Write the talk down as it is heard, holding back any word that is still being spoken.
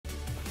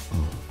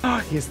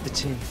He has the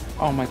chin.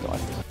 Oh my god.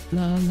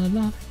 La la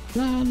la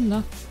la la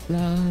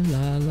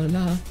la la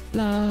la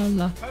la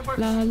la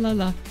la la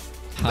la.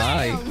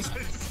 Hi.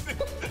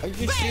 Are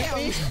you shooting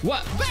me?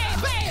 What?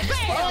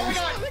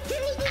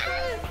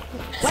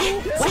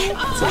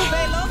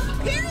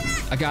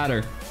 I got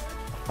her.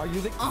 Are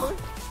you the killer?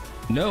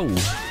 No.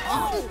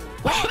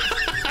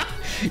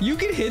 You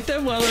can hit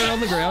them while they're on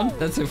the ground?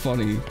 That's so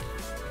funny.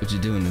 What you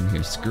doing in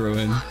here?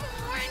 Screwing.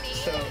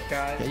 So,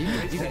 guys.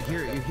 Yeah, you can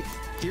hear it. You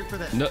hear for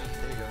that. No.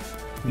 There you go.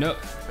 No.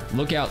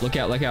 Look out, look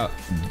out, look out.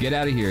 Get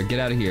out of here. Get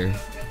out of here.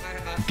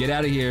 Get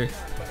out of here.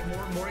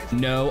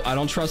 No, I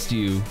don't trust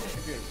you.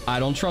 I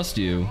don't trust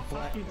you.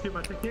 Too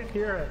much. I can't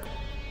hear it.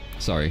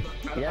 Sorry.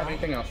 I don't have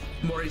anything else.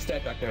 Maury's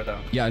dead back there, though.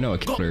 Yeah, I know. I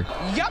killed her.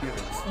 Yup.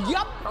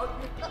 Yup.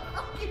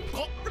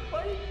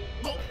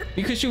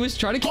 Because she was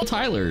trying to kill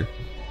Tyler.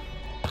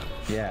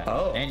 Yeah.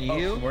 Oh. And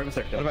you? Maury was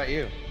there. What about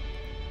you?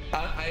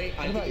 I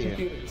did about the you?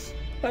 computers.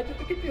 I did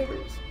the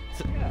computers.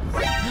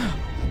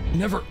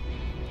 Never.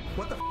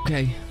 What the?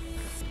 Okay.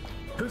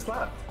 Who's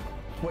left?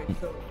 Wait.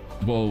 So.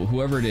 Well,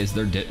 whoever it is,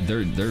 they're dead.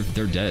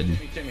 They're dead.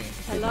 Jimmy.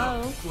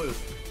 Hello. Blue.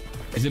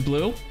 Is it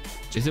blue?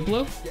 Is it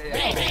blue? Yeah.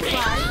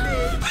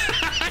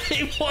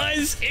 It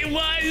was. It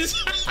was.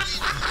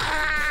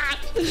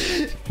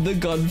 The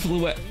gun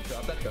flew out.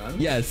 Drop that gun.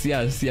 Yes,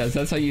 yes, yes.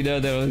 That's how you know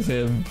that was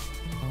him.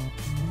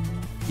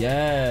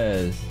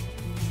 Yes.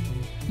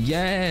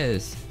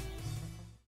 Yes.